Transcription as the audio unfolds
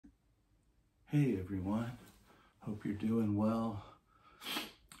Hey everyone, hope you're doing well.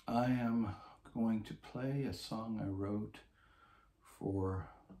 I am going to play a song I wrote for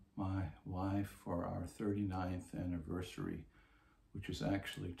my wife for our 39th anniversary, which is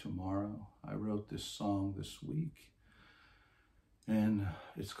actually tomorrow. I wrote this song this week and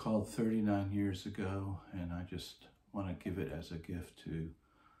it's called 39 Years Ago, and I just want to give it as a gift to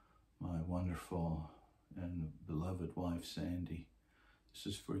my wonderful and beloved wife, Sandy. This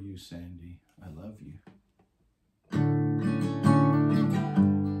is for you, Sandy. I love you.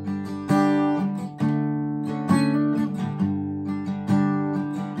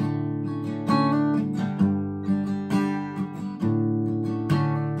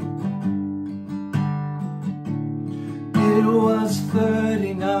 It was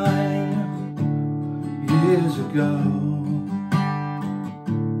 39 years ago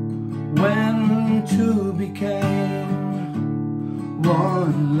when two became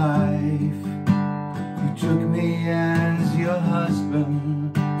one life. You took me as your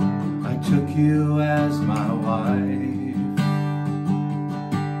husband, I took you as my wife.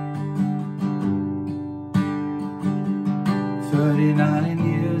 39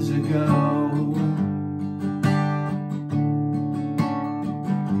 years ago,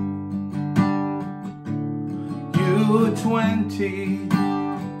 you were 20,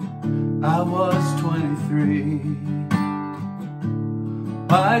 I was 23.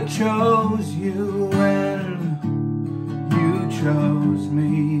 I chose you and you chose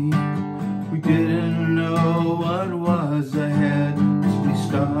me. We didn't know what was ahead as we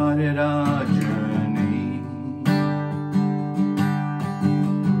started our journey.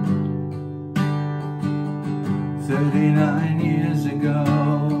 "39 years ago,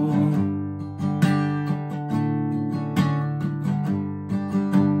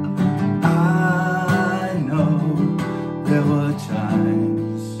 I know there were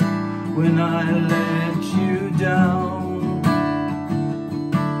times when I let you down.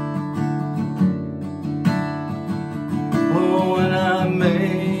 Oh, when I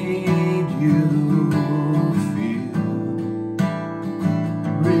made you feel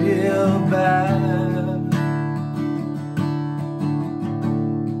real bad.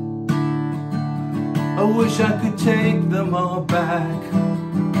 I wish I could take them all back.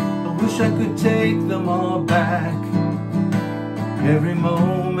 I wish I could take them all back. Every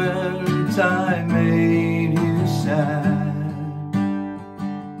moment I made you sad.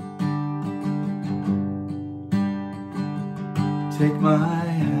 Take my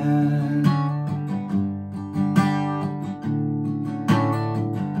hand.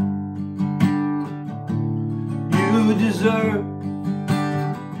 You deserve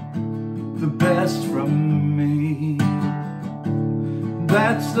the best from me.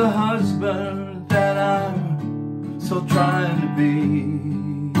 That's the husband that I'm still trying to be.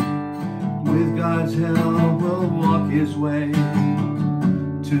 With God's help, we'll walk his way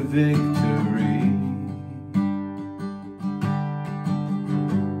to victory.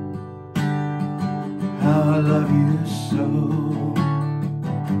 How I love you so.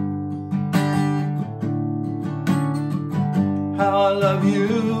 How I love you